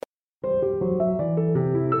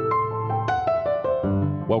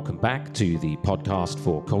Welcome back to the podcast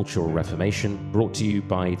for Cultural Reformation, brought to you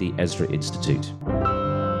by the Ezra Institute.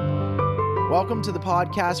 Welcome to the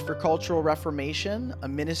podcast for Cultural Reformation, a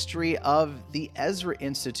ministry of the Ezra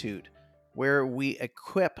Institute, where we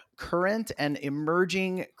equip current and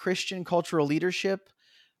emerging Christian cultural leadership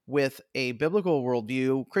with a biblical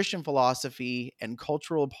worldview, Christian philosophy, and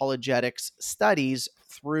cultural apologetics studies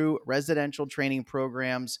through residential training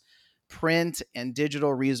programs, print and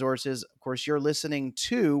digital resources. Of course, you're listening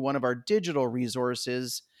to one of our digital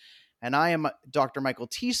resources, and I am Dr. Michael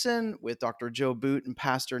Thiessen with Dr. Joe Boot and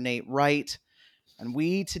Pastor Nate Wright. And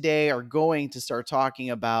we today are going to start talking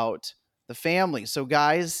about the family. So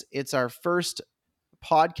guys, it's our first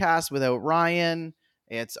podcast without Ryan.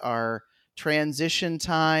 It's our transition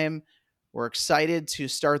time. We're excited to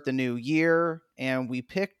start the new year, and we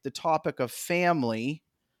picked the topic of family.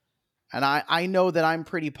 And I know that I'm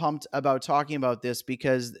pretty pumped about talking about this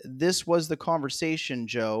because this was the conversation,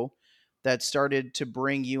 Joe, that started to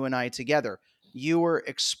bring you and I together. You were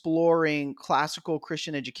exploring classical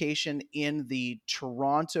Christian education in the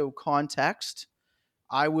Toronto context.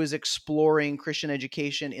 I was exploring Christian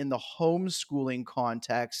education in the homeschooling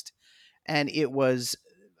context. And it was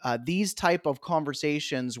these type of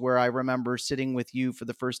conversations where I remember sitting with you for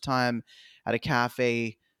the first time at a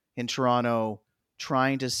cafe in Toronto,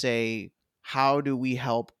 trying to say, how do we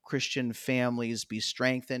help Christian families be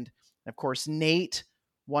strengthened? And of course, Nate,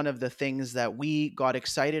 one of the things that we got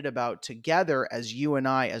excited about together as you and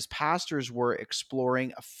I, as pastors, were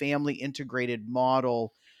exploring a family integrated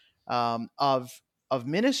model of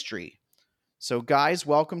ministry. So guys,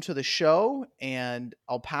 welcome to the show, and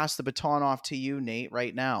I'll pass the baton off to you, Nate,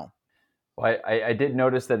 right now. Well, I did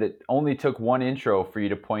notice that it only took one intro for you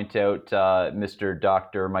to point out Mr.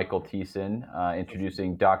 Dr. Michael Thiessen,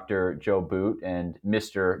 introducing Dr. Joe Boot and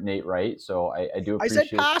Mr. Nate Wright. So I do appreciate. I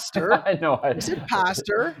said pastor. I know. I said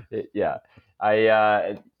pastor. Yeah.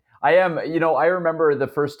 I am, I remember the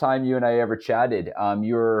first time you and I ever chatted,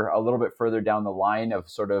 you were a little bit further down the line of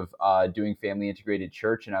sort of doing family integrated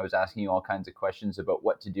church. And I was asking you all kinds of questions about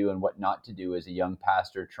what to do and what not to do as a young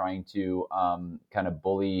pastor, trying to kind of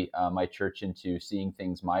bully my church into seeing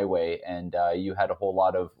things my way. And you had a whole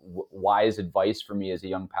lot of wise advice for me as a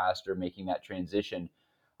young pastor making that transition.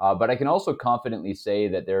 But I can also confidently say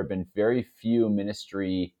that there have been very few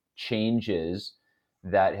ministry changes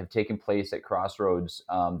that have taken place at Crossroads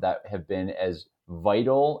that have been as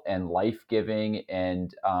vital and life-giving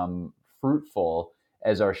and fruitful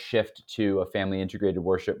as our shift to a family integrated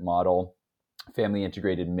worship model, family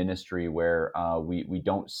integrated ministry, where we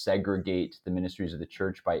don't segregate the ministries of the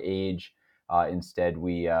church by age. Instead,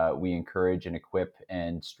 we encourage and equip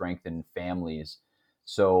and strengthen families.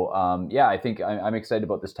 So I think I'm excited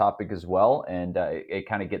about this topic as well, and it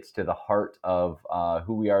kind of gets to the heart of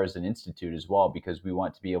who we are as an institute as well, because we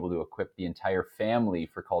want to be able to equip the entire family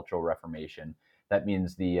for cultural reformation. That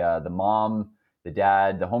means the mom, the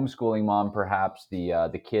dad, the homeschooling mom, perhaps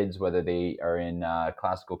the kids, whether they are in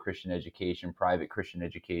classical Christian education, private Christian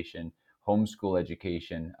education, homeschool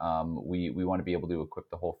education. We want to be able to equip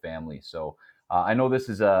the whole family. So I know this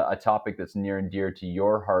is a topic that's near and dear to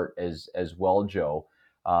your heart as well, Joe.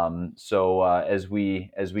 So as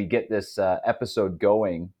we get this episode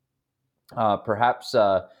going, perhaps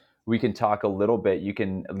we can talk a little bit. You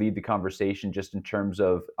can lead the conversation just in terms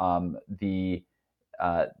of the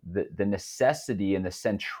necessity and the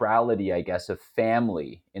centrality, I guess, of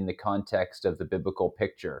family in the context of the biblical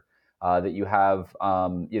picture. That you have,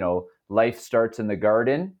 life starts in the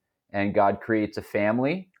garden, and God creates a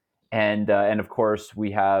family. And of course,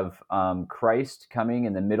 we have Christ coming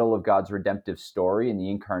in the middle of God's redemptive story in the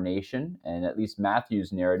incarnation. And at least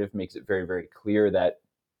Matthew's narrative makes it very, very clear that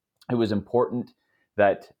it was important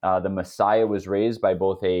that the Messiah was raised by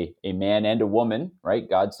both a man and a woman, right?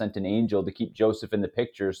 God sent an angel to keep Joseph in the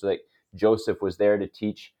picture so that Joseph was there to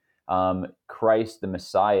teach Christ, the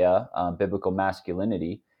Messiah, biblical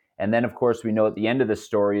masculinity. And then, of course, we know at the end of the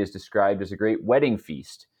story is described as a great wedding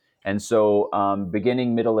feast. And so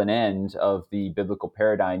beginning, middle, and end of the biblical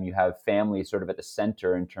paradigm, you have family sort of at the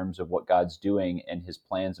center in terms of what God's doing and his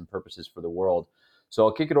plans and purposes for the world. So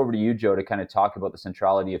I'll kick it over to you, Joe, to kind of talk about the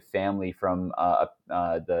centrality of family from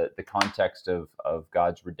the context of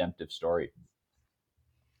God's redemptive story.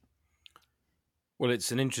 Well,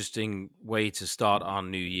 it's an interesting way to start our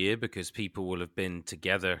new year because people will have been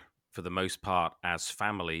together for the most part as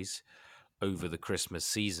families over the Christmas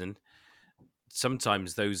season.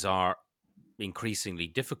 Sometimes those are increasingly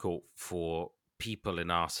difficult for people in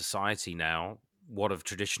our society now, what have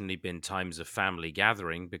traditionally been times of family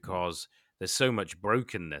gathering, because there's so much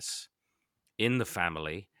brokenness in the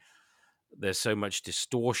family. There's so much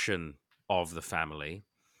distortion of the family.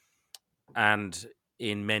 And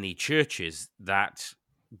in many churches, that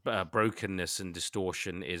brokenness and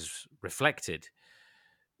distortion is reflected.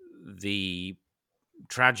 The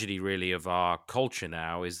tragedy, really, of our culture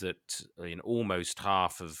now is that in almost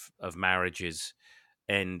half of marriages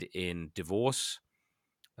end in divorce.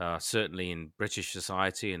 Certainly in British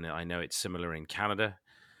society, and I know it's similar in Canada.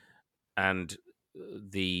 And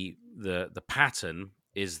the pattern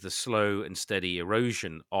is the slow and steady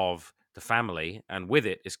erosion of the family, and with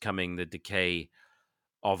it is coming the decay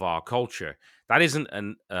of our culture. That isn't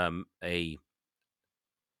an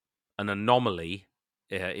anomaly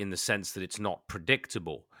in the sense that it's not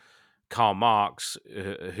predictable. Karl Marx,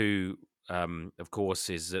 who of course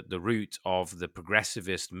is at the root of the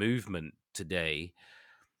progressivist movement today,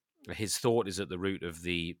 his thought is at the root of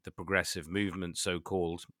the progressive movement, so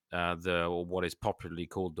called, or what is popularly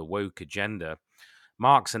called the woke agenda.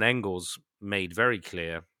 Marx and Engels made very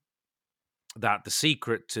clear that the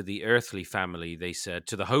secret to the earthly family, they said,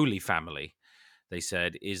 to the holy family, they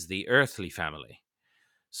said, is the earthly family.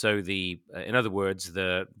 So in other words,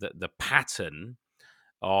 the pattern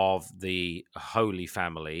of the holy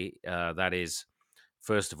family, that is,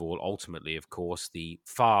 first of all, ultimately, of course, the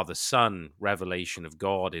Father Son revelation of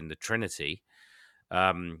God in the Trinity,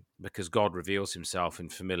 because God reveals himself in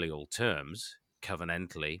familial terms,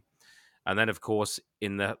 covenantally. And then, of course,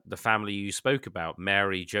 in the family you spoke about,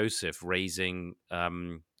 Mary, Joseph raising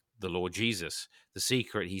the Lord Jesus. The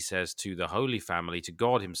secret, he says, to the holy family, to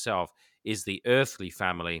God himself, is the earthly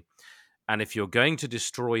family. And if you're going to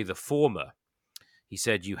destroy the former, he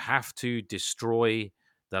said, you have to destroy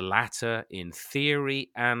the latter in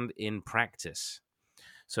theory and in practice.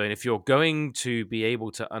 So if you're going to be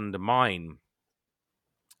able to undermine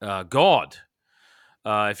God,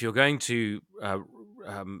 if you're going to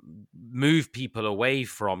move people away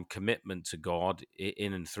from commitment to God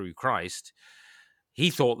in and through Christ, he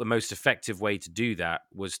thought the most effective way to do that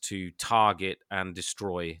was to target and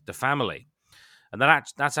destroy the family. And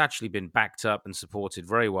that's actually been backed up and supported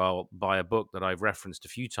very well by a book that I've referenced a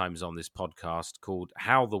few times on this podcast called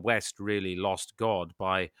How the West Really Lost God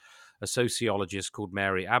by a sociologist called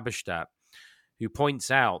Mary Eberstadt, who points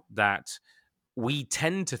out that we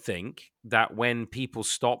tend to think that when people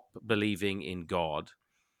stop believing in God,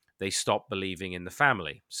 they stop believing in the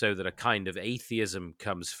family, so that a kind of atheism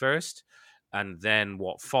comes first, and then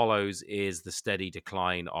what follows is the steady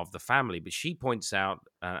decline of the family. But she points out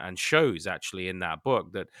and shows actually in that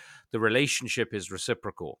book that the relationship is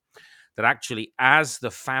reciprocal, that actually as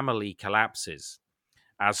the family collapses,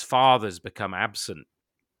 as fathers become absent,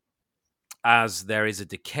 as there is a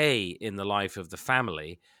decay in the life of the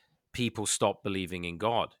family, people stop believing in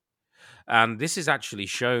God. And this is actually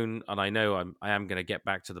shown, and I know I am going to get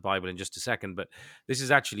back to the Bible in just a second, but this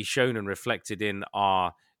is actually shown and reflected in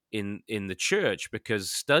the church, because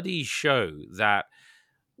studies show that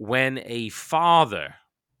when a father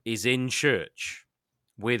is in church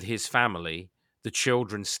with his family, the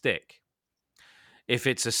children stick. If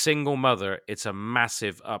it's a single mother, it's a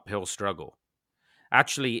massive uphill struggle.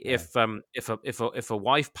 Actually, Right. if a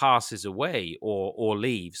wife passes away or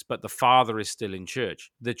leaves, but the father is still in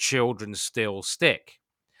church, the children still stick.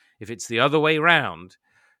 If it's the other way round,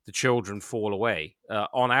 the children fall away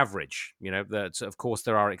on average. That of course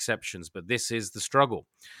there are exceptions, but this is the struggle,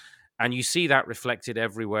 and you see that reflected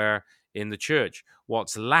everywhere in the church.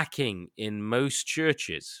 What's lacking in most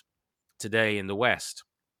churches today in the West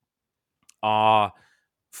are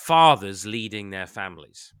fathers leading their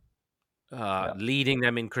families, Yeah. leading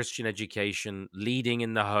them in Christian education, leading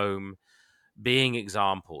in the home, being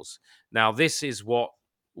examples. Now, this is what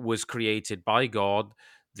was created by God,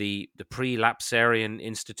 the pre-lapsarian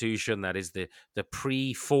institution, that is the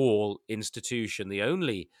pre-fall institution. The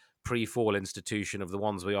only pre-fall institution of the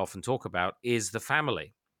ones we often talk about is the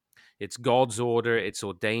family. It's God's order, it's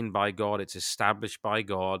ordained by God, it's established by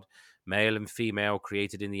God, male and female,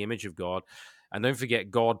 created in the image of God. And don't forget,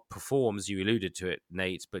 God performs, you alluded to it,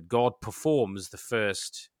 Nate, but God performs the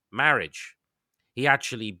first marriage. He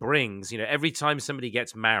actually brings, every time somebody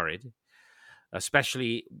gets married,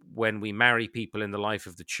 especially when we marry people in the life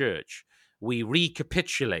of the church, we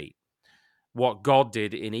recapitulate what God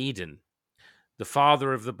did in Eden. The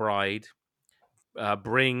father of the bride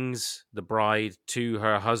brings the bride to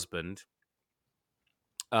her husband,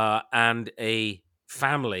 and a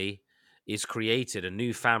family is created, a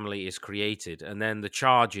new family is created, and then the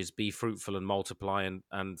charge is be fruitful and multiply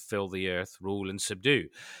and fill the earth, rule and subdue.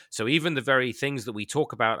 So even the very things that we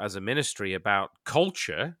talk about as a ministry about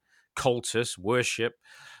culture, cultus, worship,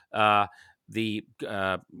 uh, the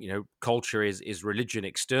culture is religion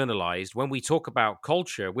externalized. When we talk about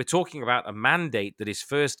culture, we're talking about a mandate that is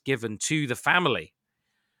first given to the family,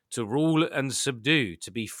 to rule and subdue,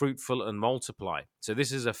 to be fruitful and multiply. So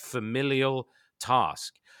this is a familial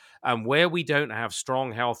task. And where we don't have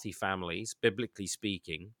strong, healthy families, biblically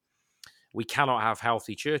speaking, we cannot have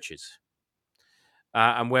healthy churches.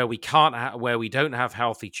 And where we where we don't have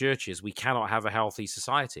healthy churches, we cannot have a healthy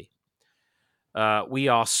society. We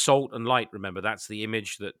are salt and light. Remember, that's the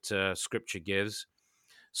image that Scripture gives.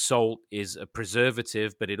 Salt is a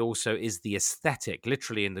preservative, but it also is the aesthetic.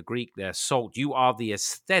 Literally in the Greek, there, salt. You are the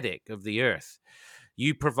aesthetic of the earth.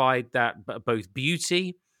 You provide that both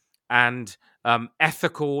beauty and the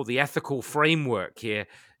ethical framework here,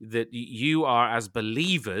 that you are, as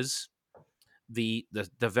believers, the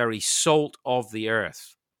very salt of the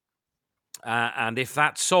earth. And if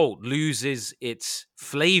that salt loses its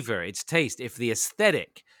flavor, its taste, if the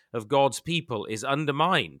aesthetic of God's people is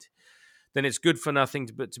undermined, then it's good for nothing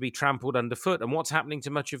but to be trampled underfoot. And what's happening to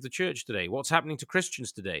much of the church today? What's happening to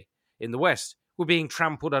Christians today in the West? We're being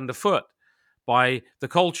trampled underfoot by the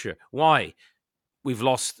culture. Why? We've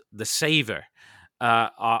lost the savor,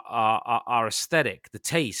 our aesthetic, the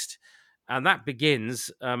taste. And that begins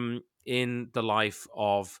in the life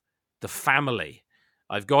of the family.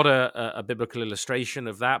 I've got a biblical illustration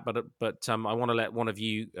of that, but I want to let one of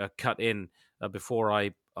you cut in before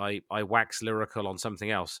I wax lyrical on something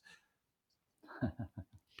else.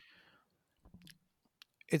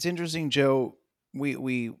 It's interesting, Joe.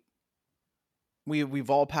 We've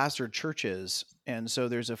all pastored churches, and so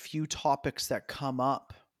there's a few topics that come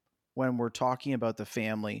up when we're talking about the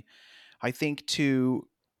family. I think to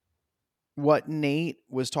what Nate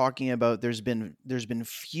was talking about, there's been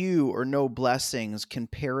few or no blessings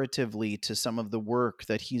comparatively to some of the work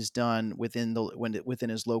that he's done within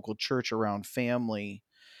his local church around family.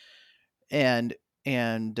 And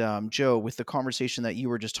Joe, with the conversation that you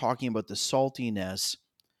were just talking about, the saltiness,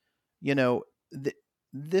 you know,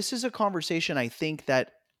 this is a conversation I think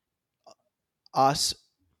that us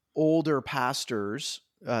older pastors,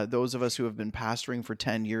 those of us who have been pastoring for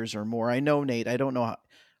 10 years or more, I know, Nate, I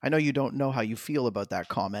know you don't know how you feel about that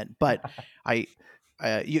comment, but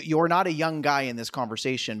you're not a young guy in this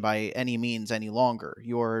conversation by any means any longer.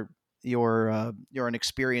 You're an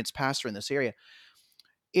experienced pastor in this area.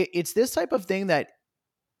 It's this type of thing that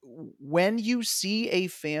when you see a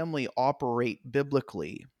family operate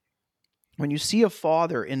biblically, when you see a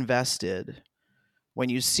father invested, when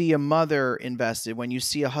you see a mother invested, when you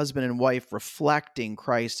see a husband and wife reflecting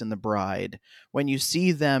Christ in the bride, when you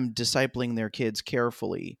see them discipling their kids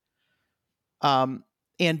carefully, and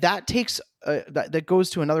that takes that goes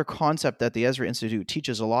to another concept that the Ezra Institute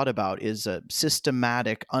teaches a lot about, is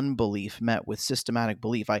systematic unbelief met with systematic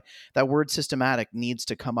belief. That word systematic needs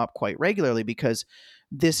to come up quite regularly, because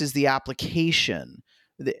this is the application,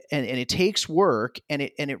 and it takes work, and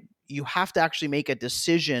you have to actually make a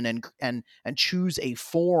decision and choose a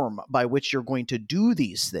form by which you're going to do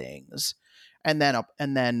these things, and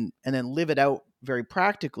then live it out very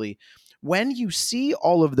practically. When you see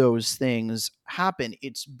all of those things happen,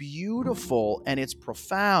 it's beautiful and it's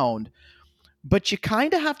profound, but you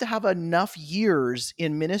kind of have to have enough years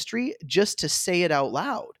in ministry just to say it out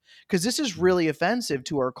loud, because this is really offensive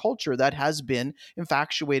to our culture that has been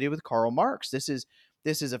infatuated with Karl Marx. This is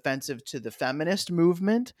offensive to the feminist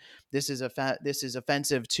movement. This is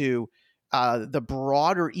offensive to the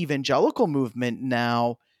broader evangelical movement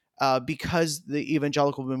now, because the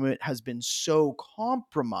evangelical movement has been so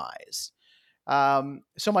compromised.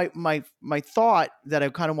 So my thought that I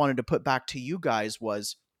kind of wanted to put back to you guys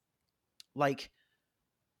was, like,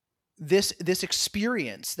 this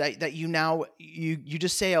experience that you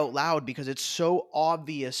just say out loud because it's so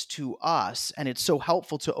obvious to us, and it's so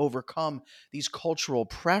helpful to overcome these cultural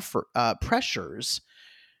pressures.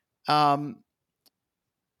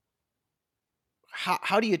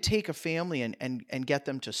 How do you take a family and get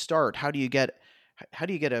them to start? How do you get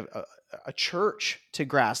a church to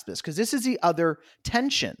grasp this? Because this is the other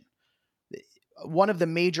tension. One of the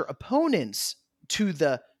major opponents to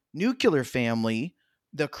the nuclear family,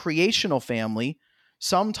 the creational family,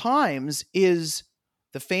 sometimes is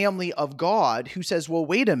the family of God, who says, well,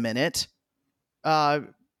 wait a minute,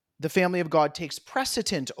 the family of God takes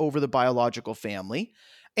precedent over the biological family.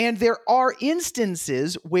 And there are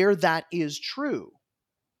instances where that is true.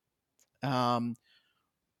 Nate,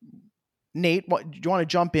 do you want to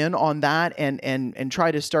jump in on that and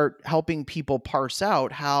try to start helping people parse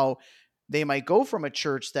out how they might go from a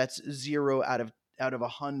church that's 0 out of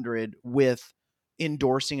 100 with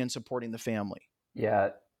endorsing and supporting the family?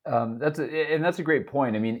 Yeah, that's a great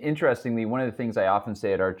point. I mean, interestingly, one of the things I often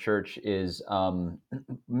say at our church is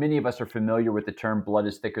many of us are familiar with the term "blood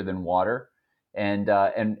is thicker than water," and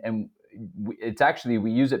it's actually,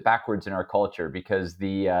 we use it backwards in our culture, because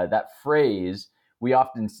that phrase, we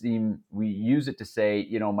use it to say,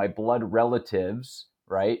 my blood relatives,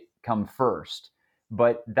 right, come first.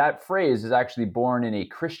 But that phrase is actually born in a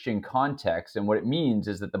Christian context, and what it means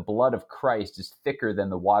is that the blood of Christ is thicker than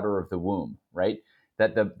the water of the womb, right?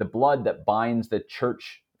 That the blood that binds the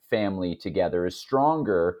church family together is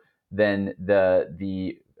stronger than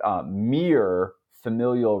the mere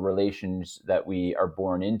familial relations that we are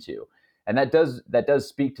born into. And that does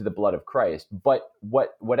speak to the blood of Christ. But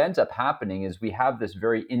what ends up happening is we have this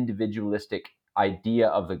very individualistic idea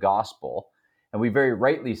of the gospel, and we very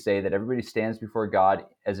rightly say that everybody stands before God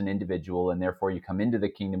as an individual, and therefore you come into the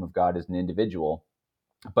kingdom of God as an individual.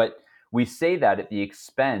 But we say that at the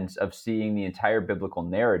expense of seeing the entire biblical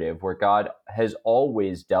narrative, where God has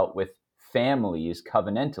always dealt with families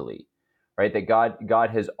covenantally, right? That God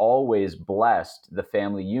has always blessed the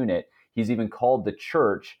family unit. He's even called the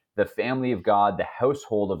church the family of God, the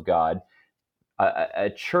household of God. A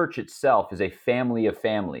church itself is a family of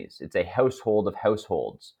families. It's a household of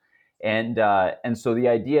households. And so the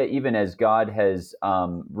idea, even as God has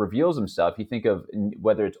reveals himself, you think of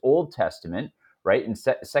whether it's Old Testament, right? And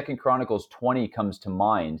Second Chronicles 20 comes to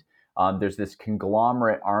mind. There's this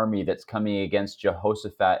conglomerate army that's coming against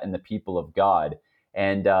Jehoshaphat and the people of God.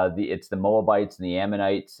 And it's the Moabites and the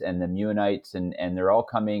Ammonites and the Meunites, and they're all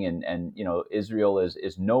coming, and Israel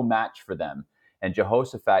is no match for them. And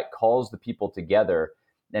Jehoshaphat calls the people together,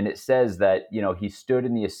 and it says that he stood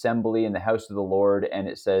in the assembly in the house of the Lord, and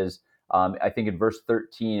it says, I think in verse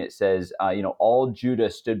 13 it says, all Judah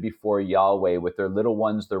stood before Yahweh with their little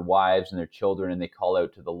ones, their wives, and their children, and they call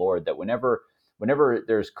out to the Lord. That whenever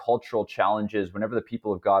there's cultural challenges, whenever the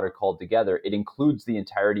people of God are called together, it includes the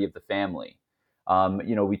entirety of the family.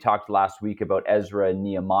 We talked last week about Ezra and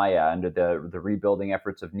Nehemiah under the rebuilding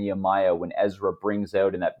efforts of Nehemiah, when Ezra brings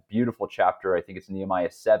out in that beautiful chapter, I think it's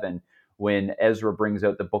Nehemiah 7, when Ezra brings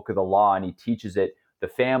out the book of the law and he teaches it. The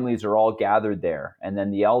families are all gathered there, and then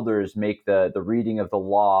the elders make the reading of the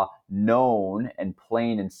law known and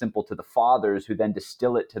plain and simple to the fathers, who then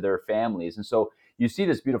distill it to their families. And so you see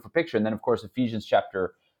this beautiful picture. And then, of course, Ephesians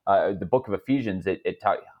chapter, the book of Ephesians,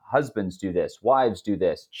 husbands do this, wives do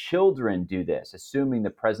this, children do this, assuming the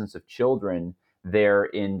presence of children there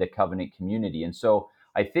in the covenant community. And so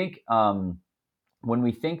I think when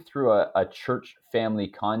we think through a church family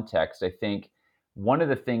context, I think one of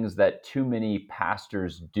the things that too many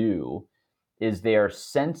pastors do is they are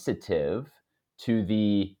sensitive to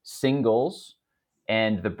the singles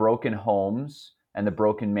and the broken homes and the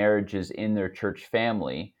broken marriages in their church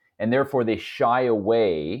family, and therefore they shy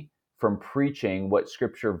away from preaching what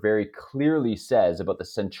Scripture very clearly says about the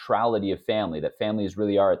centrality of family, that families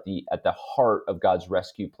really are at the heart of God's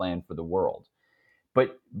rescue plan for the world.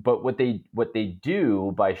 But what they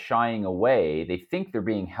do by shying away, they think they're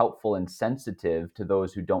being helpful and sensitive to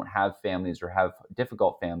those who don't have families or have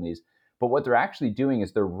difficult families. But what they're actually doing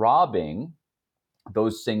is they're robbing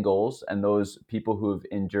those singles and those people who have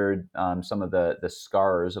endured some of the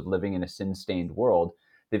scars of living in a sin-stained world.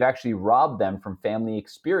 They've actually robbed them from family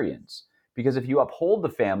experience. Because if you uphold the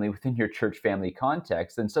family within your church family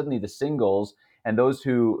context, then suddenly the singles and those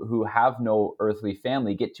who have no earthly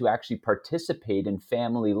family get to actually participate in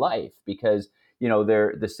family life, because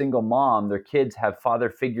they're the single mom, their kids have father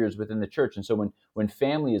figures within the church. And so when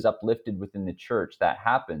family is uplifted within the church, that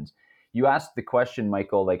happens. You asked the question,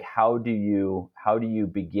 Michael, like how do you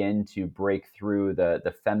begin to break through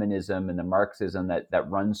the feminism and the Marxism that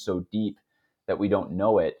runs so deep that we don't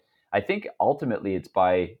know it? I think ultimately it's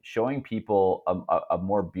by showing people a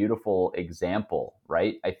more beautiful example,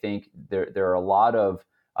 right? I think there are a lot of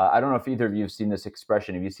I don't know if either of you have seen this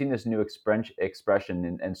expression. Have you seen this new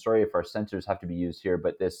expression? And sorry if our censors have to be used here,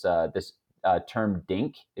 but this term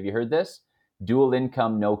 "dink." Have you heard this? Dual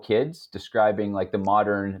income, no kids, describing like the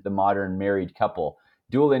modern married couple.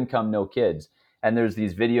 Dual income, no kids. And there's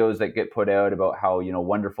these videos that get put out about how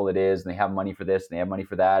wonderful it is, and they have money for this, and they have money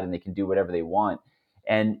for that, and they can do whatever they want.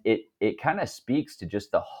 And it kind of speaks to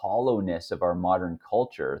just the hollowness of our modern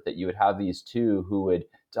culture, that you would have these two who would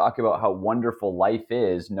talk about how wonderful life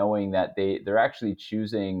is, knowing that they're actually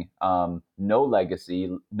choosing no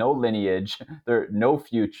legacy, no lineage, no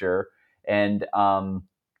future. And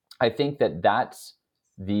I think that's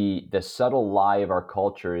the subtle lie of our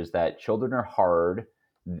culture, is that children are hard.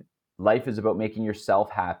 Life is about making yourself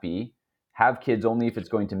happy. Have kids only if it's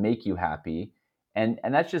going to make you happy. And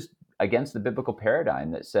that's just against the biblical paradigm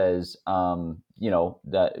that says,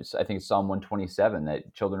 that I think it's Psalm 127,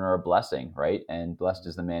 that children are a blessing, right? And blessed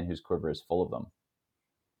is the man whose quiver is full of them.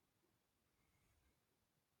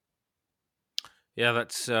 Yeah,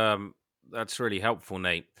 that's really helpful,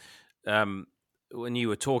 Nate. when you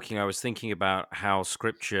were talking, I was thinking about how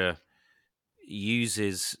Scripture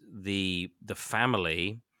uses the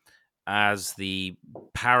family as the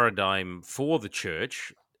paradigm for the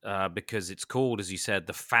church, because it's called, as you said,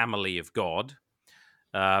 the family of God.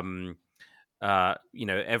 Um,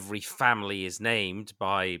 every family is named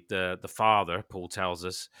by the Father. Paul tells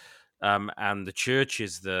us, and the church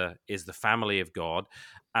is the family of God,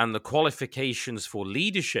 and the qualifications for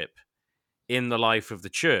leadership in the life of the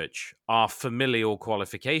church are familial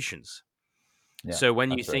qualifications. Yeah, So when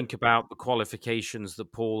you that's right. think about the qualifications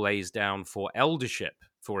that Paul lays down for eldership,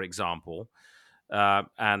 for example,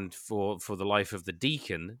 and for the life of the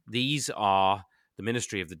deacon, these are the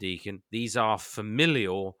ministry of the deacon. These are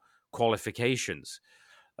familial qualifications.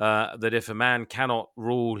 That if a man cannot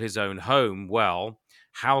rule his own home well,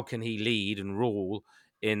 how can he lead and rule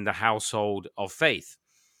in the household of faith?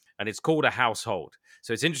 And it's called a household.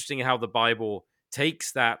 So it's interesting how the Bible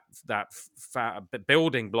takes that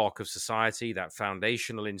building block of society, that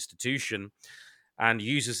foundational institution, and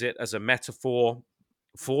uses it as a metaphor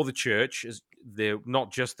for the church, as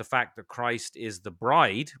not just the fact that Christ is the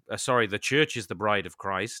bride, the church is the bride of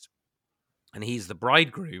Christ, and he's the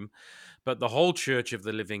bridegroom, but the whole church of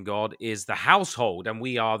the living God is the household, and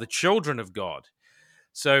we are the children of God.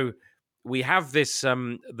 So we have this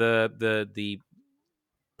the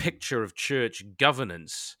picture of church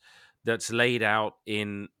governance that's laid out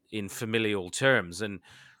in familial terms. And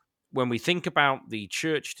when we think about the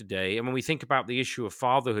church today, and when we think about the issue of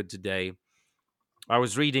fatherhood today, I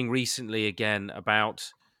was reading recently again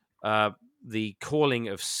about the calling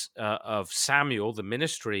of Samuel, the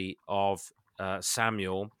ministry of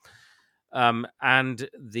Samuel, and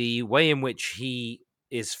the way in which he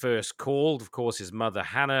is first called. Of course, his mother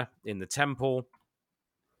Hannah in the temple,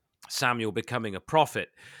 Samuel becoming a prophet.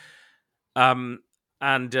 And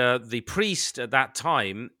the priest at that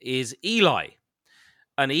time is Eli.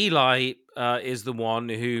 And Eli is the one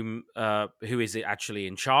who is actually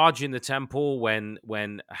in charge in the temple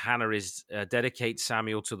when Hannah dedicates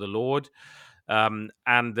Samuel to the Lord, and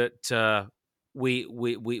that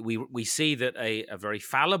we see that a very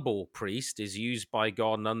fallible priest is used by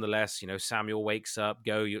God nonetheless. Samuel wakes up,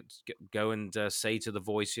 go and say to the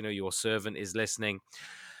voice, your servant is listening.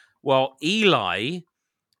 Well, Eli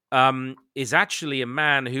is actually a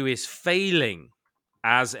man who is failing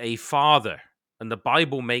as a father. And the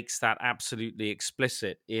Bible makes that absolutely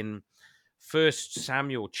explicit in 1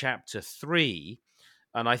 Samuel chapter 3.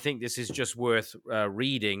 And I think this is just worth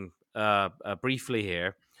reading briefly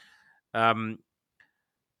here. On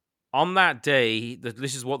that day,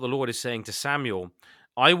 this is what the Lord is saying to Samuel: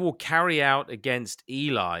 I will carry out against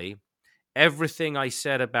Eli everything I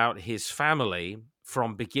said about his family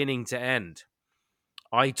from beginning to end.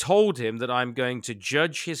 I told him that I'm going to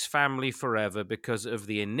judge his family forever because of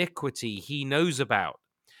the iniquity he knows about.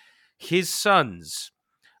 His sons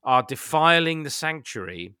are defiling the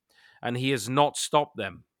sanctuary, and he has not stopped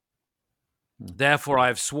them. Therefore, I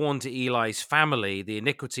have sworn to Eli's family, the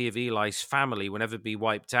iniquity of Eli's family will never be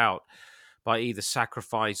wiped out by either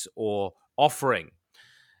sacrifice or offering.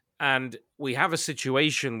 And we have a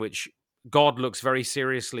situation which God looks very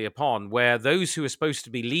seriously upon, where those who are supposed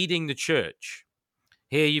to be leading the church,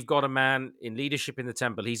 here you've got a man in leadership in the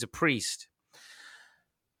temple, he's a priest,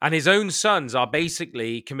 and his own sons are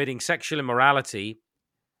basically committing sexual immorality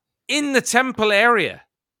in the temple area.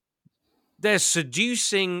 They're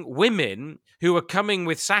seducing women who are coming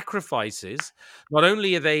with sacrifices. Not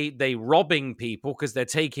only are they robbing people because they're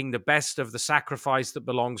taking the best of the sacrifice that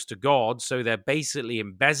belongs to God, so they're basically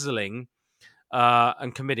embezzling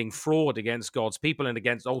and committing fraud against God's people and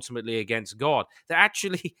ultimately against God. They're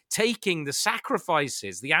actually taking the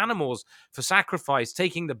sacrifices, the animals for sacrifice,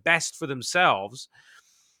 taking the best for themselves.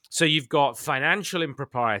 So you've got financial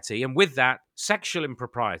impropriety, and with that, sexual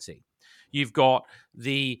impropriety. You've got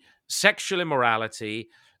the sexual immorality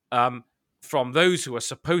from those who are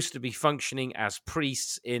supposed to be functioning as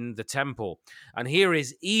priests in the temple. And here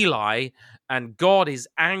is Eli, and God is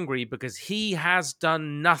angry because he has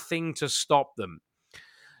done nothing to stop them.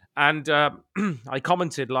 And I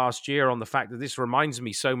commented last year on the fact that this reminds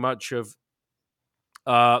me so much of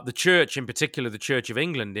the church, in particular the Church of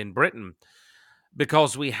England in Britain,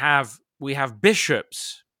 because we have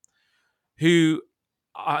bishops whose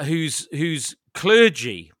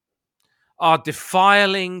clergy are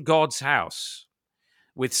defiling God's house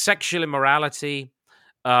with sexual immorality,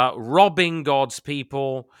 robbing God's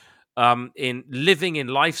people, in living in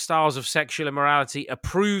lifestyles of sexual immorality,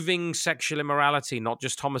 approving sexual immorality, not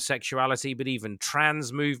just homosexuality, but even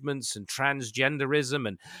trans movements and transgenderism,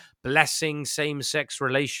 and blessing same-sex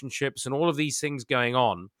relationships and all of these things going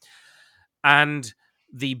on. And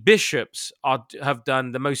the bishops have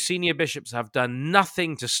done, the most senior bishops have done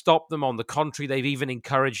nothing to stop them. On the contrary, they've even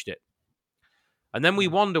encouraged it. And then we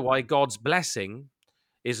wonder why God's blessing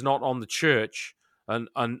is not on the church,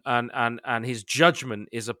 and his judgment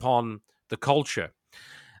is upon the culture.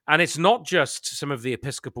 And it's not just some of the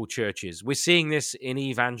Episcopal churches. We're seeing this in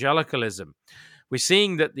evangelicalism. We're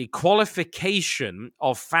seeing that the qualification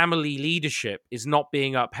of family leadership is not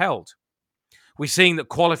being upheld. We're seeing that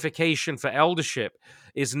qualification for eldership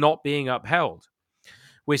is not being upheld.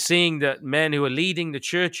 We're seeing that men who are leading the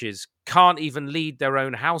churches can't even lead their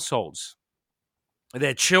own households.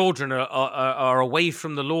 Their children are away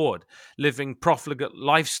from the Lord, living profligate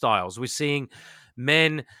lifestyles. We're seeing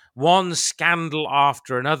men, one scandal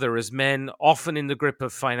after another, as men, often in the grip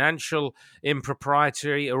of financial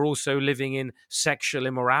impropriety, are also living in sexual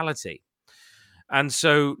immorality. And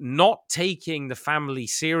so not taking the family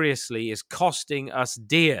seriously is costing us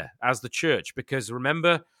dear as the church, because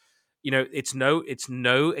remember, it's no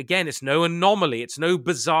anomaly. It's no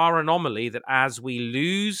bizarre anomaly that as we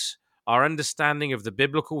lose our understanding of the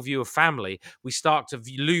biblical view of family, we start to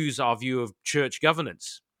lose our view of church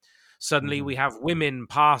governance. Suddenly we have women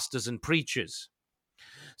pastors and preachers.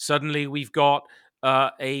 Suddenly we've got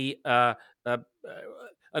a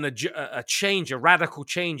change, a radical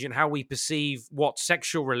change in how we perceive what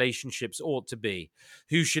sexual relationships ought to be,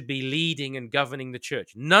 who should be leading and governing the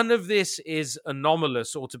church. None of this is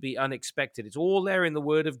anomalous or to be unexpected. It's all there in the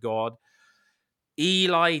Word of God.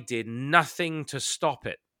 Eli did nothing to stop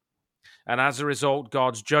it. And as a result,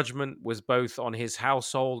 God's judgment was both on his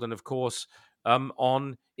household and, of course,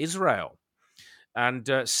 on Israel. And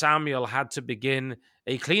Samuel had to begin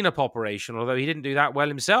a cleanup operation, although he didn't do that well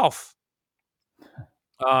himself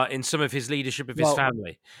in some of his leadership of his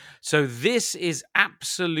family. So this is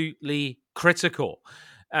absolutely critical.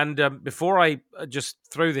 And before I just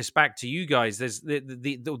throw this back to you guys, there's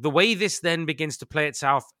the way this then begins to play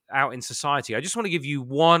itself out in society. I just want to give you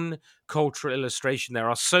one cultural illustration. There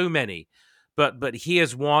are so many, but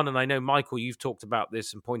here's one. And I know, Michael, you've talked about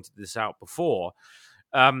this and pointed this out before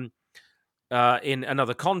in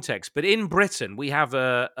another context. But in Britain, we have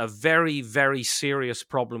a very, very serious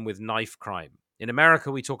problem with knife crime. In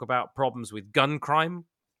America, we talk about problems with gun crime.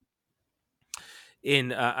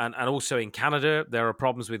 And also in Canada, there are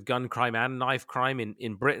problems with gun crime and knife crime.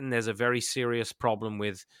 In Britain, there's a very serious problem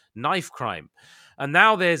with knife crime. And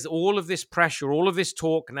now there's all of this pressure, all of this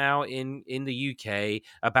talk now in the UK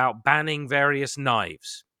about banning various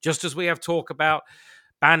knives. Just as we have talk about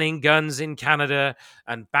banning guns in Canada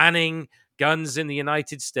and banning guns in the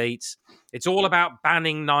United States, it's all about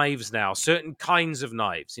banning knives now, certain kinds of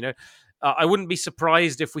knives, I wouldn't be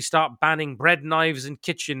surprised if we start banning bread knives and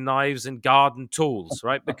kitchen knives and garden tools,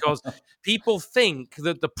 right? Because people think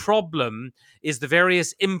that the problem is the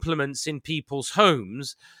various implements in people's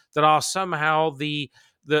homes that are somehow the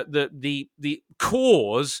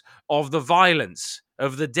cause of the violence,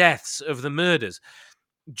 of the deaths, of the murders.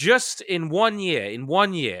 Just in 1 year,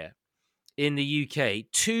 in the UK,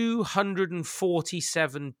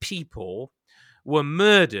 247 people were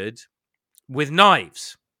murdered with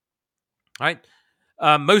knives. Right,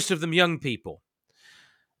 most of them young people,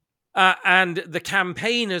 and the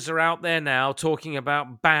campaigners are out there now talking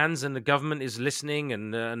about bans, and the government is listening.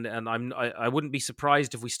 And I wouldn't be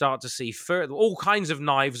surprised if we start to see further. All kinds of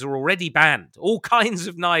knives are already banned. All kinds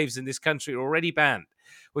of knives in this country are already banned,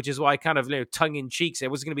 which is why I kind of tongue in cheek say,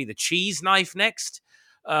 was going to be the cheese knife next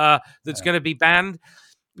that's going to be banned,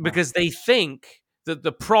 because they think that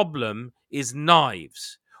the problem is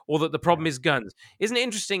knives, or that the problem is guns. Isn't it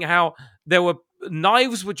interesting how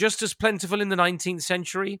knives were just as plentiful in the 19th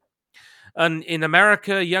century? And in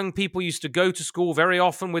America, young people used to go to school very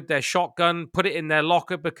often with their shotgun, put it in their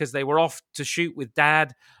locker because they were off to shoot with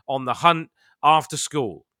dad on the hunt after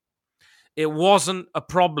school. It wasn't a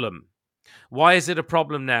problem. Why is it a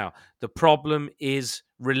problem now? The problem is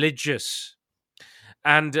religious.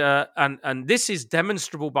 And this is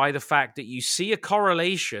demonstrable by the fact that you see a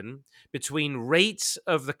correlation between rates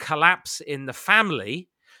of the collapse in the family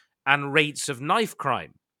and rates of knife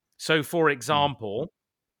crime. So, for example,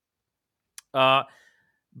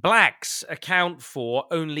 blacks account for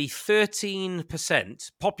only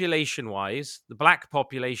 13% population-wise. The black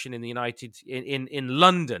population in the in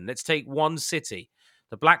London, let's take one city.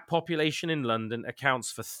 The black population in London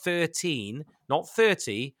accounts for 13, not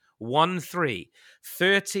 30,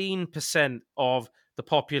 13% of the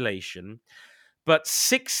population, but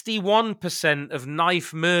 61% of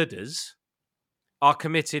knife murders are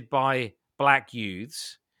committed by black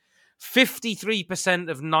youths. 53%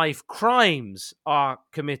 of knife crimes are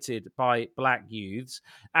committed by black youths,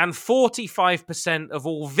 and 45% of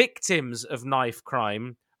all victims of knife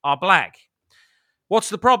crime are black. What's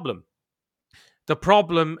the problem? The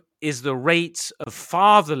problem is the rates of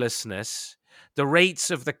fatherlessness, the rates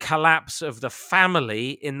of the collapse of the family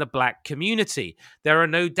in the black community. There are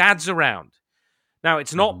no dads around. Now,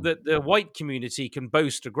 it's not that the white community can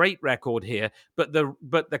boast a great record here, but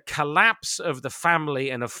the collapse of the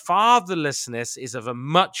family and of fatherlessness is of a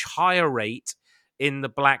much higher rate in the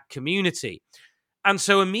black community. And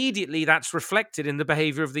so immediately that's reflected in the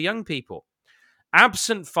behavior of the young people.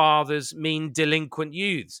 Absent fathers mean delinquent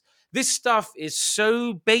youths. This stuff is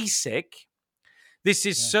so basic. This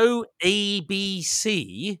is so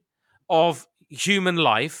ABC of human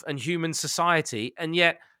life and human society, and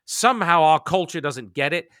yet somehow our culture doesn't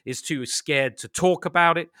get it, is too scared to talk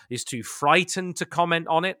about it, is too frightened to comment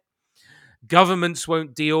on it. Governments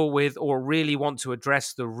won't deal with or really want to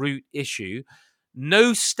address the root issue.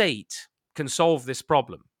 No state can solve this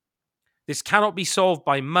problem. This cannot be solved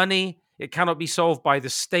by money. It cannot be solved by the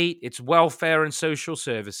state, its welfare and social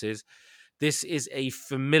services. This is a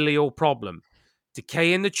familial problem.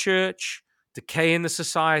 Decay in the church, decay in the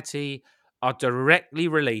society are directly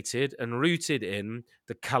related and rooted in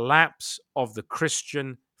the collapse of the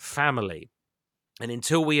Christian family. And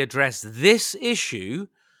until we address this issue,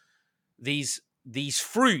 these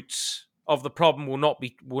fruits of the problem will not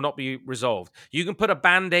be resolved. You can put a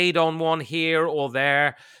band-aid on one here or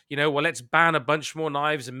there, well, let's ban a bunch more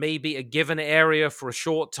knives and maybe a given area for a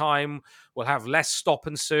short time will have less stop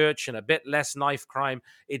and search and a bit less knife crime.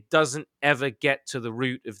 It doesn't ever get to the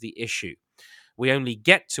root of the issue. We only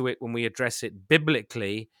get to it when we address it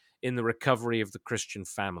biblically in the recovery of the Christian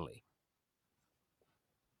family.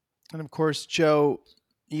 And of course, Joe,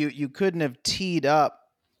 you couldn't have teed up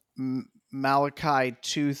Malachi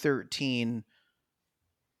 2:13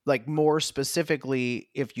 like more specifically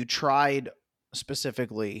if you tried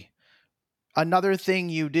specifically. Another thing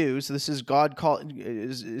you do, so this is God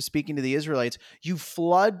is speaking to the Israelites, you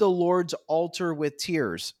flood the Lord's altar with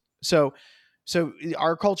tears. So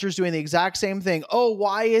our culture is doing the exact same thing. Oh,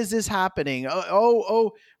 why is this happening?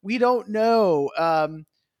 Oh, we don't know.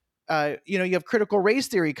 You have critical race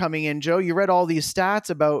theory coming in, Joe. You read all these stats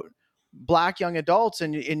about black young adults,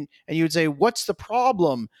 and you would say, what's the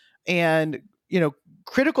problem? And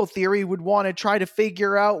critical theory would want to try to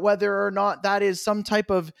figure out whether or not that is some type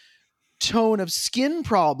of tone of skin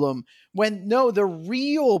problem, when no, the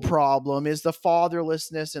real problem is the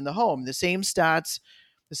fatherlessness in the home. The same stats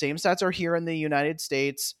are here in the United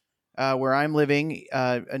States, where I'm living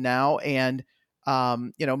now, and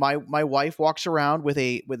my wife walks around with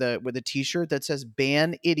a t-shirt that says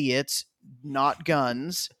 "Ban idiots, not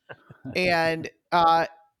guns," and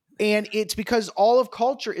it's because all of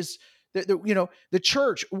culture is the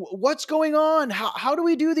church. What's going on? How do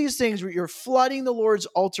we do these things? You're flooding the Lord's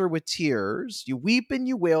altar with tears. You weep and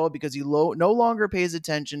you wail because he no longer pays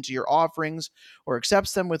attention to your offerings or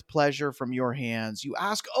accepts them with pleasure from your hands. You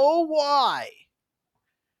ask, oh, why?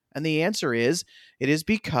 And the answer is, it is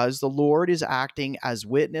because the Lord is acting as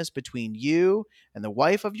witness between you and the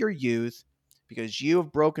wife of your youth, because you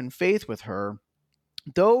have broken faith with her,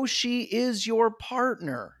 though she is your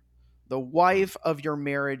partner, the wife of your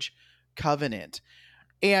marriage covenant.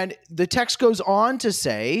 And the text goes on to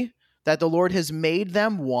say that the Lord has made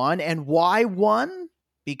them one. And why one?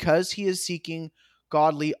 Because he is seeking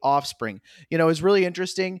godly offspring. It's really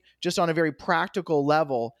interesting, just on a very practical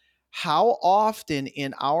level, how often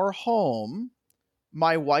in our home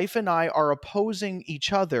my wife and I are opposing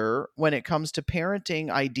each other when it comes to parenting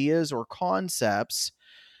ideas or concepts,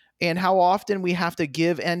 and how often we have to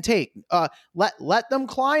give and take. Let them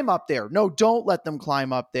climb up there. No, don't let them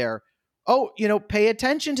climb up there. Oh, pay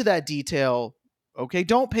attention to that detail. Okay,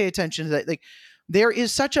 don't pay attention to that. Like, there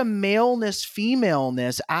is such a maleness,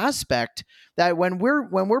 femaleness aspect that when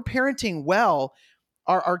we're parenting well,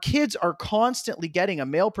 our kids are constantly getting a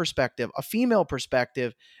male perspective, a female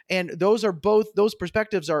perspective, and those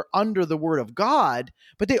perspectives are under the Word of God,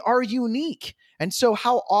 but they are unique. And so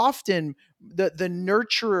how often the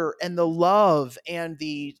nurturer and the love and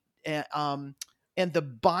the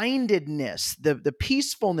bindedness, the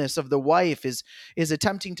peacefulness of the wife is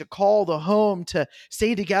attempting to call the home to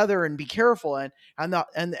stay together and be careful, and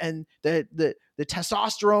the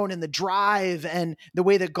testosterone and the drive and the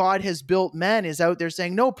way that God has built men is out there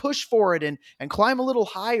saying, no, push for it and climb a little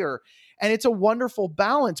higher. And it's a wonderful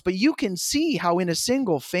balance. But you can see how in a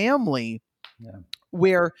single family,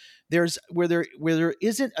 where there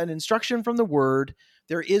isn't an instruction from the Word,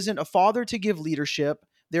 there isn't a father to give leadership,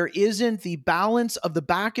 there isn't the balance of the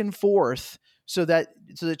back and forth so that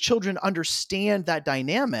children understand that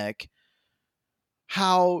dynamic,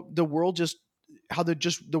 how the world just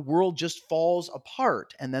the world just falls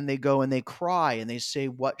apart, and then they go and they cry and they say,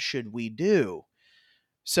 what should we do?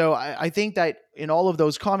 So I think that in all of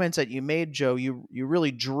those comments that you made, Joe, you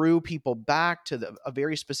really drew people back to a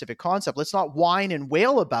very specific concept. Let's not whine and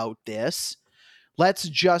wail about this. Let's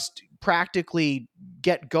just practically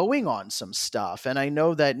get going on some stuff. And I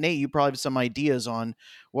know that, Nate, you probably have some ideas on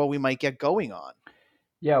what we might get going on.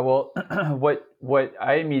 Yeah, well, what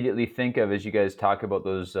I immediately think of as you guys talk about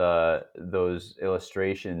those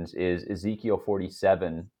illustrations is Ezekiel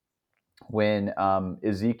 47, when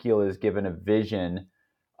Ezekiel is given a vision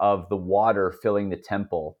of the water filling the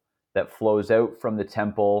temple that flows out from the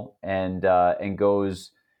temple and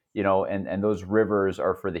goes, and those rivers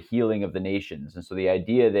are for the healing of the nations. And so the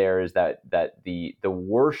idea there is that the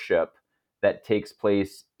worship that takes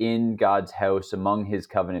place in God's house among His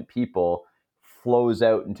covenant people flows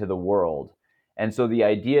out into the world. And so the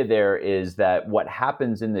idea there is that what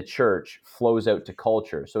happens in the church flows out to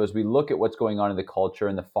culture. So as we look at what's going on in the culture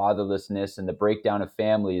and the fatherlessness and the breakdown of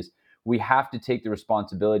families, we have to take the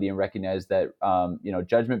responsibility and recognize that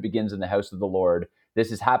judgment begins in the house of the Lord.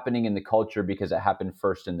 This is happening in the culture because it happened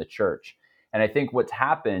first in the church. And I think what's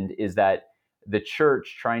happened is that the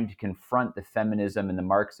church, trying to confront the feminism and the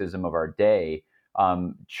Marxism of our day,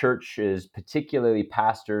 churches, particularly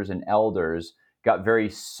pastors and elders, got very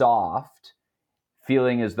soft,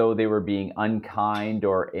 feeling as though they were being unkind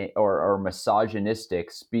or misogynistic,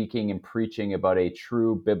 speaking and preaching about a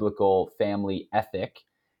true biblical family ethic,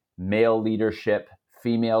 male leadership,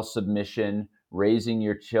 female submission, raising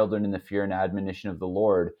your children in the fear and admonition of the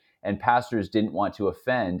Lord. And pastors didn't want to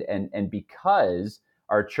offend. And because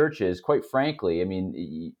our churches, quite frankly, I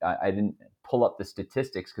mean, I didn't pull up the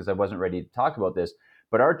statistics because I wasn't ready to talk about this,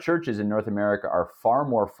 but our churches in North America are far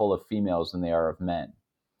more full of females than they are of men.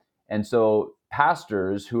 And so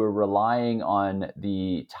pastors who are relying on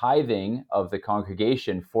the tithing of the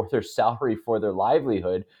congregation for their salary, for their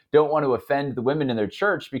livelihood, don't want to offend the women in their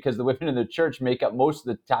church, because the women in their church make up most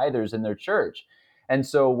of the tithers in their church. And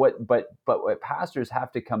so what pastors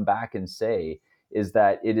have to come back and say is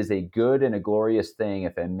that it is a good and a glorious thing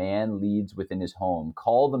if a man leads within his home.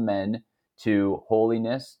 Call the men to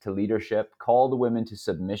holiness, to leadership, call the women to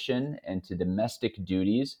submission and to domestic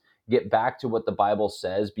duties. Get back to what the Bible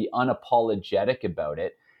says, be unapologetic about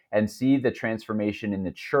it, and see the transformation in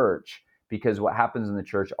the church, because what happens in the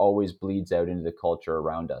church always bleeds out into the culture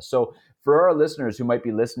around us. So for our listeners who might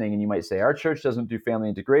be listening, and you might say, our church doesn't do family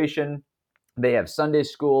integration, they have Sunday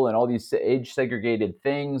school and all these age segregated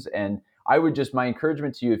things. And my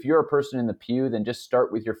encouragement to you, if you're a person in the pew, then just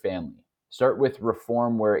start with your family. Start with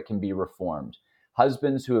reform where it can be reformed.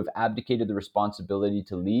 Husbands who have abdicated the responsibility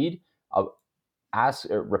to lead,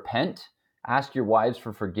 repent, ask your wives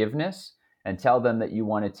for forgiveness, and tell them that you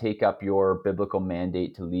want to take up your biblical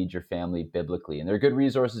mandate to lead your family biblically. And there are good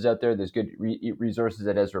resources out there. There's good resources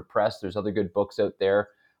at Ezra Press. There's other good books out there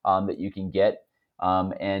that you can get.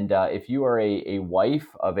 If you are a wife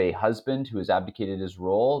of a husband who has abdicated his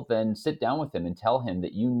role, then sit down with him and tell him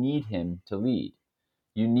that you need him to lead.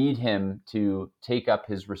 You need him to take up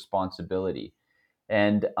his responsibility.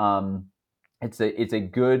 And it's a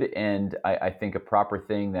good and I think a proper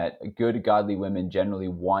thing that good godly women generally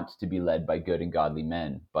want to be led by good and godly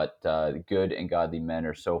men, but good and godly men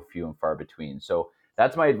are so few and far between. So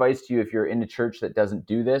that's my advice to you if you're in a church that doesn't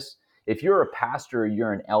do this. If you're a pastor or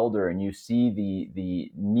you're an elder and you see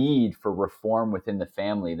the need for reform within the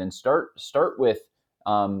family, then start with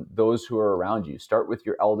those who are around you. Start with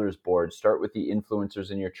your elders board. Start with the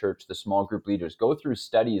influencers in your church, the small group leaders. Go through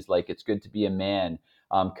studies like It's Good to Be a Man,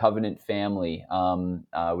 Covenant Family,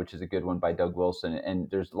 which is a good one by Doug Wilson. And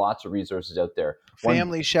there's lots of resources out there.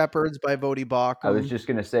 Family Shepherds by Vodi Bakum. I was just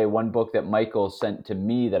going to say, one book that Michael sent to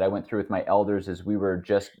me that I went through with my elders as we were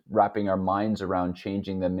just wrapping our minds around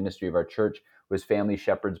changing the ministry of our church was Family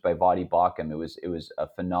Shepherds by Vodi Bakum. It was a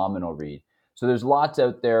phenomenal read. So there's lots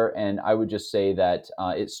out there, and I would just say that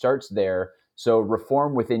it starts there. So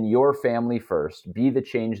reform within your family first. Be the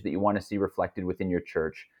change that you want to see reflected within your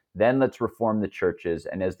church. Then let's reform the churches.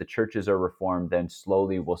 And as the churches are reformed, then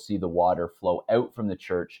slowly we'll see the water flow out from the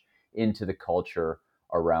church into the culture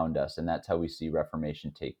around us. And that's how we see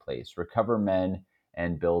Reformation take place. Recover men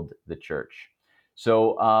and build the church.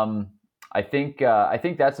 So I think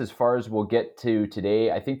that's as far as we'll get to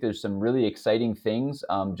today. I think there's some really exciting things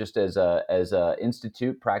just as a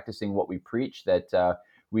institute practicing what we preach that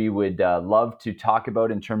we would love to talk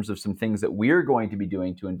about in terms of some things that we're going to be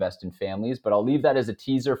doing to invest in families. But I'll leave that as a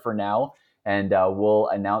teaser for now, and we'll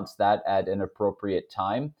announce that at an appropriate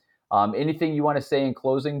time. Anything you want to say in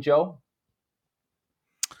closing, Joe?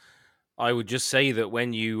 I would just say that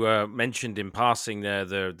when you mentioned in passing there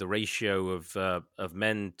the ratio of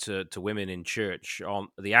men to women in church, on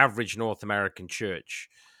the average North American church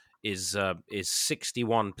is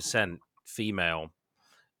 61% female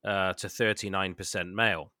to 39%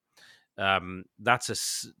 male.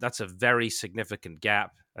 That's a very significant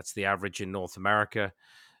gap. That's the average in North America,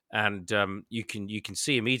 and you can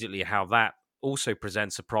see immediately how that also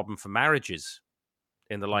presents a problem for marriages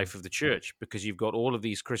in the life of the church, because you've got all of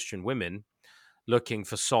these Christian women looking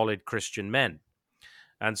for solid Christian men,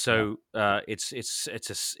 and so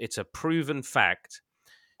it's a proven fact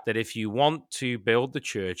that if you want to build the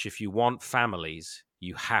church, if you want families,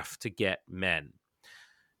 you have to get men.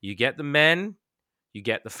 You get the men, you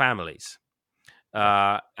get the families,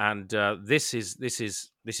 and this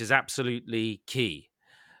is absolutely key.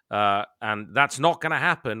 And that's not going to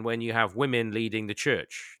happen when you have women leading the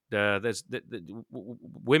church.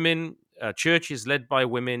 Women, churches led by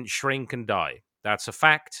women shrink and die. That's a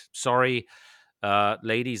fact. Sorry,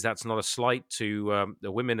 ladies, that's not a slight to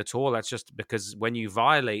the women at all. That's just because when you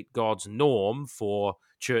violate God's norm for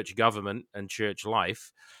church government and church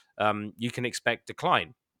life, you can expect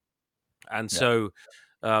decline. And so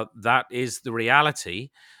that is the reality.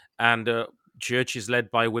 And churches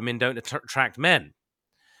led by women don't attract men.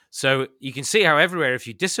 So you can see how everywhere, if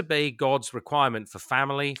you disobey God's requirement for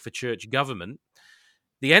family, for church government,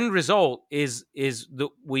 the end result is that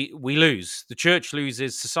we lose. The church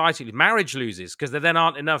loses, society, marriage loses, because there then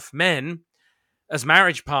aren't enough men as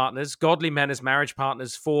marriage partners, godly men as marriage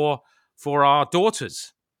partners for our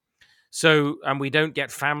daughters. So, and we don't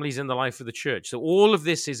get families in the life of the church. So all of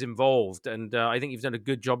this is involved. And I think you've done a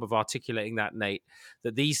good job of articulating that, Nate,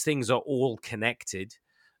 that these things are all connected.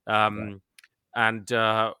 And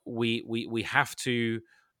we have to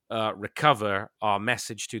recover our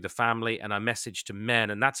message to the family and our message to men.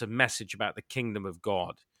 And that's a message about the kingdom of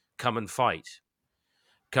God. Come and fight.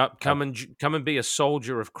 Come and be a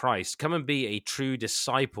soldier of Christ. Come and be a true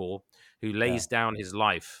disciple who lays down his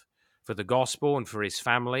life for the gospel and for his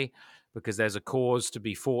family, because there's a cause to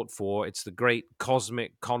be fought for. It's the great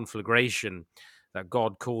cosmic conflagration that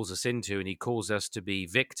God calls us into, and he calls us to be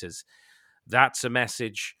victors. That's a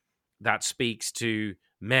message that speaks to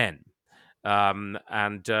men, and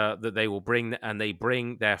that they will bring, and they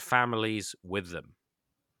bring their families with them.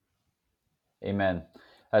 Amen.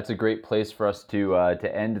 That's a great place for us to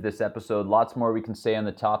end this episode. Lots more we can say on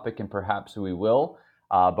the topic, and perhaps we will.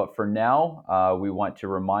 But for now, we want to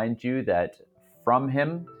remind you that from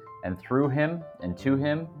him and through him and to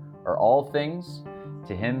him are all things.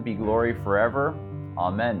 To him be glory forever.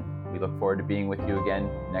 Amen. We look forward to being with you again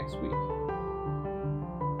next week.